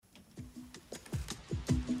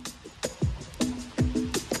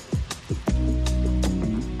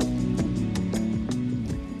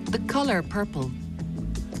Colour purple.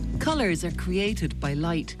 Colours are created by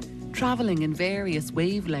light, travelling in various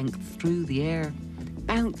wavelengths through the air,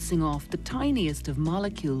 bouncing off the tiniest of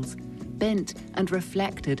molecules, bent and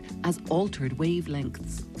reflected as altered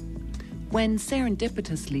wavelengths. When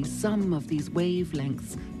serendipitously some of these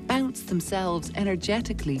wavelengths bounce themselves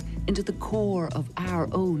energetically into the core of our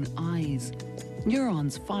own eyes,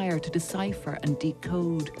 neurons fire to decipher and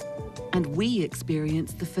decode, and we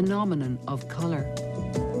experience the phenomenon of colour.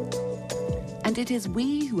 And it is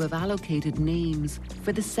we who have allocated names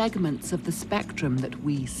for the segments of the spectrum that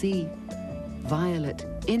we see: violet,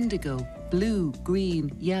 indigo, blue,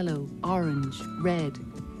 green, yellow, orange, red.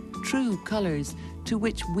 True colours to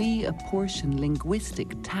which we apportion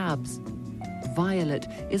linguistic tabs. Violet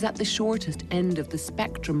is at the shortest end of the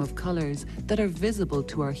spectrum of colours that are visible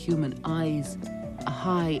to our human eyes, a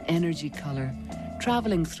high energy colour,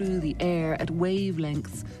 travelling through the air at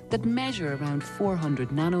wavelengths that measure around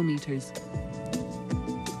 400 nanometres.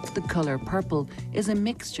 The colour purple is a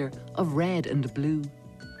mixture of red and blue.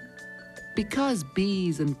 Because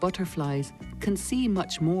bees and butterflies can see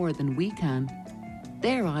much more than we can,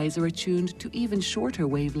 their eyes are attuned to even shorter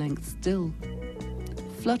wavelengths still.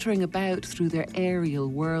 Fluttering about through their aerial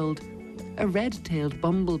world, a red-tailed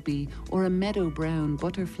bumblebee or a meadow-brown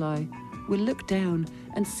butterfly will look down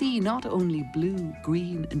and see not only blue,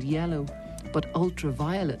 green and yellow, but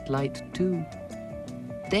ultraviolet light too.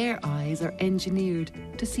 Their eyes are engineered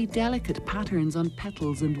to see delicate patterns on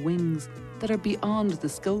petals and wings that are beyond the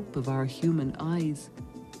scope of our human eyes.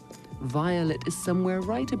 Violet is somewhere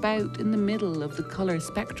right about in the middle of the colour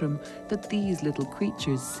spectrum that these little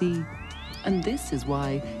creatures see, and this is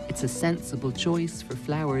why it's a sensible choice for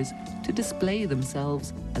flowers to display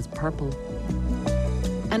themselves as purple.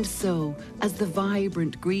 And so, as the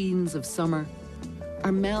vibrant greens of summer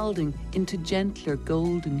are melding into gentler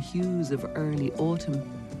golden hues of early autumn,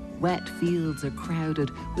 wet fields are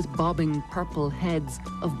crowded with bobbing purple heads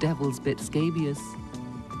of devil's bit scabious.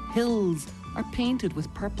 Hills are painted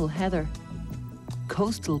with purple heather.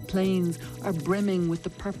 Coastal plains are brimming with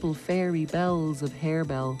the purple fairy bells of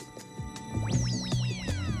harebell.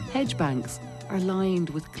 Hedge banks are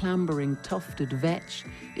lined with clambering tufted vetch,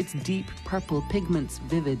 its deep purple pigments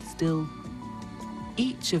vivid still.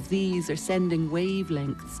 Each of these are sending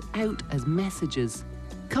wavelengths out as messages.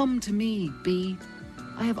 Come to me, bee.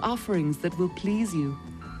 I have offerings that will please you.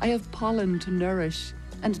 I have pollen to nourish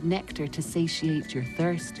and nectar to satiate your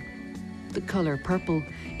thirst. The colour purple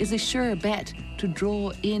is a sure bet to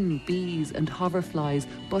draw in bees and hoverflies,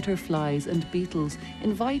 butterflies and beetles,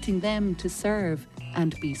 inviting them to serve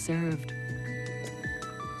and be served.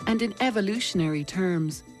 And in evolutionary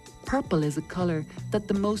terms, purple is a colour that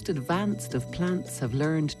the most advanced of plants have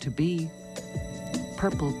learned to be.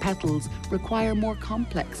 Purple petals require more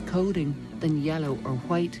complex coding than yellow or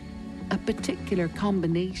white, a particular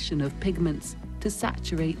combination of pigments to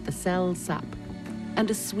saturate the cell sap, and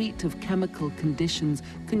a suite of chemical conditions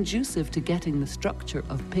conducive to getting the structure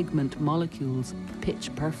of pigment molecules pitch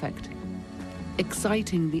perfect.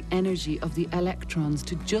 Exciting the energy of the electrons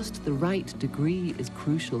to just the right degree is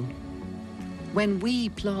crucial. When we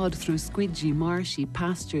plod through squidgy, marshy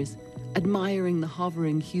pastures, admiring the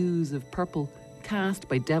hovering hues of purple cast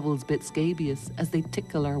by devil's bit scabious as they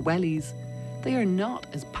tickle our wellies, they are not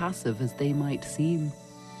as passive as they might seem.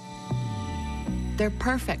 Their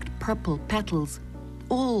perfect purple petals,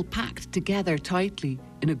 all packed together tightly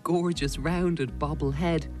in a gorgeous rounded bobble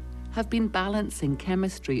head, have been balancing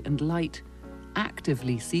chemistry and light,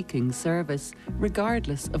 actively seeking service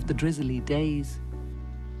regardless of the drizzly days.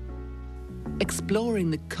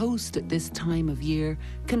 Exploring the coast at this time of year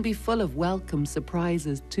can be full of welcome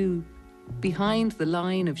surprises too. Behind the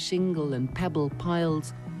line of shingle and pebble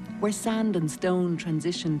piles, where sand and stone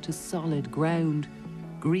transition to solid ground,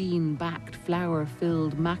 green-backed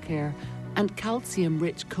flower-filled macaire and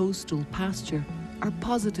calcium-rich coastal pasture are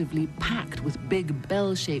positively packed with big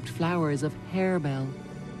bell-shaped flowers of harebell.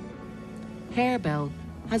 Harebell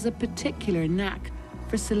has a particular knack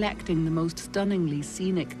for selecting the most stunningly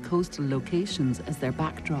scenic coastal locations as their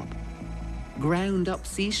backdrop. Ground-up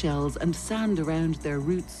seashells and sand around their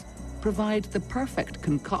roots provide the perfect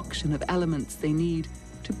concoction of elements they need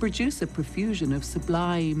to produce a profusion of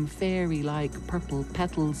sublime, fairy-like purple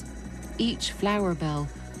petals, each flower bell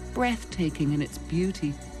breathtaking in its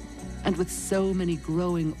beauty, and with so many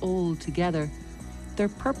growing all together, their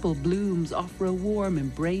purple blooms offer a warm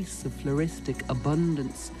embrace of floristic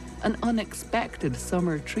abundance, an unexpected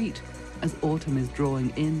summer treat as autumn is drawing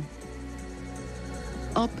in.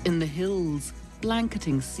 Up in the hills,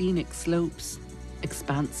 blanketing scenic slopes,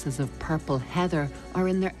 expanses of purple heather are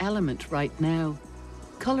in their element right now.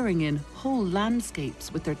 colouring in whole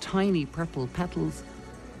landscapes with their tiny purple petals.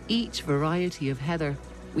 Each variety of heather,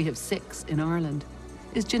 we have 6 in Ireland,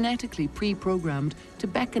 is genetically pre-programmed to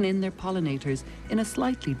beckon in their pollinators in a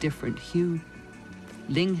slightly different hue.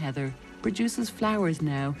 Ling heather produces flowers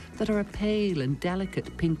now that are a pale and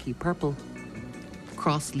delicate pinky purple.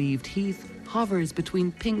 Cross-leaved heath hovers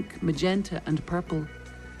between pink, magenta and purple.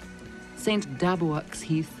 St. Dabuac's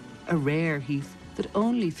heath, a rare heath that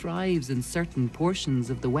only thrives in certain portions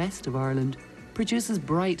of the west of Ireland, produces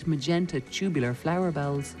bright magenta tubular flower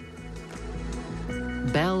bells.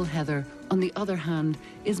 Bell heather, on the other hand,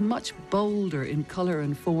 is much bolder in colour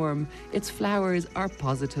and form. Its flowers are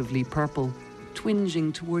positively purple,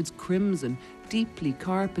 twinging towards crimson, deeply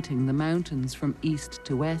carpeting the mountains from east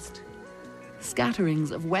to west.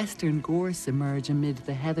 Scatterings of western gorse emerge amid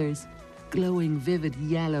the heathers, glowing vivid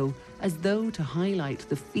yellow as though to highlight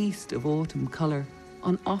the feast of autumn colour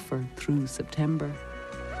on offer through September.